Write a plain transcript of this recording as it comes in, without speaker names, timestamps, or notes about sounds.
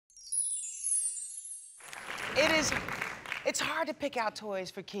It's hard to pick out toys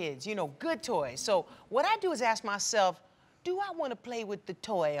for kids, you know, good toys. So what I do is ask myself, do I want to play with the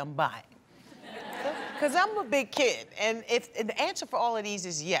toy I'm buying? Because I'm a big kid, and the answer for all of these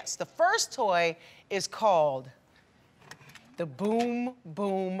is yes. The first toy is called the Boom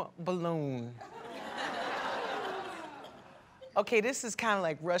Boom Balloon. Okay, this is kind of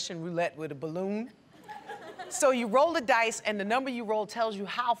like Russian roulette with a balloon. So you roll the dice, and the number you roll tells you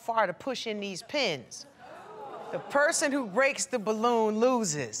how far to push in these pins. The person who breaks the balloon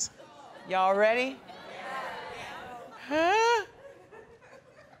loses. Y'all ready? Huh?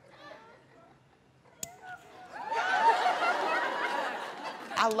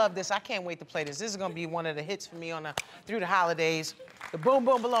 I love this. I can't wait to play this. This is gonna be one of the hits for me through the holidays. The Boom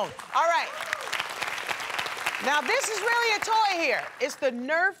Boom Balloon. All right. Now this is really a toy here. It's the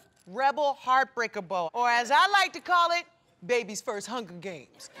Nerf Rebel Heartbreaker Ball, or as I like to call it, baby's first Hunger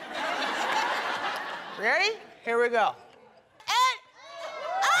Games. Ready? Here we go. And,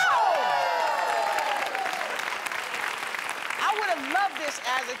 oh! I would have loved this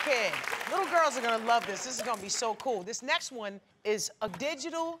as a kid. Little girls are gonna love this. This is gonna be so cool. This next one is a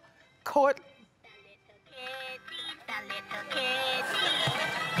digital court. The little kitty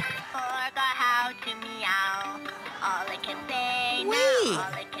forgot how to meow. All I can say Wait. now,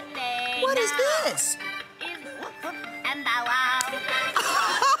 all I can say What now is this? is whoop whoop and bow wow.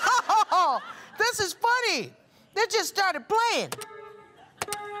 Oh, this is funny. They just started playing.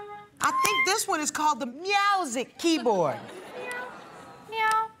 I think this one is called the Meowsic keyboard.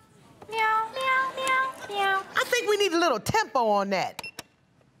 Meow, meow, meow, meow, meow. I think we need a little tempo on that.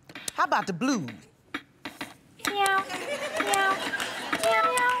 How about the blues? Meow, meow, meow,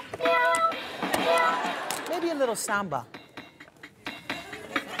 meow, meow, meow. Maybe a little samba.